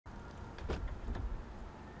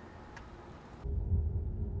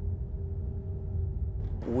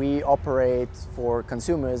We operate for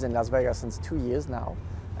consumers in Las Vegas since 2 years now.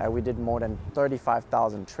 We did more than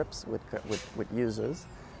 35,000 trips with users.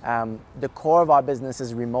 The core of our business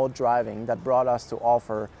is remote driving that brought us to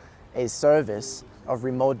offer a service of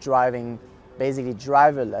remote driving, basically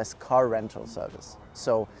driverless car rental service.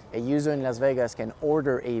 So a user in Las Vegas can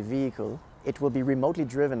order a vehicle. It will be remotely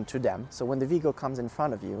driven to them. So when the vehicle comes in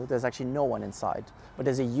front of you, there's actually no one inside, but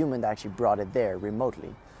there's a human that actually brought it there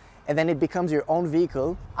remotely. And then it becomes your own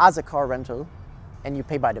vehicle as a car rental, and you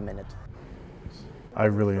pay by the minute. I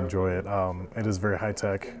really enjoy it. It is very high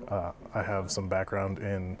tech. I have some background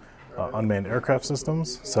in unmanned aircraft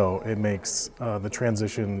systems, so it makes the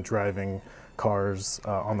transition driving cars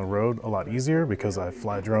on the road a lot easier because I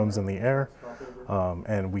fly drones in the air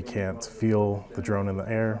and we can't feel the drone in the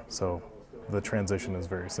air, so the transition is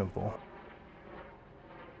very simple.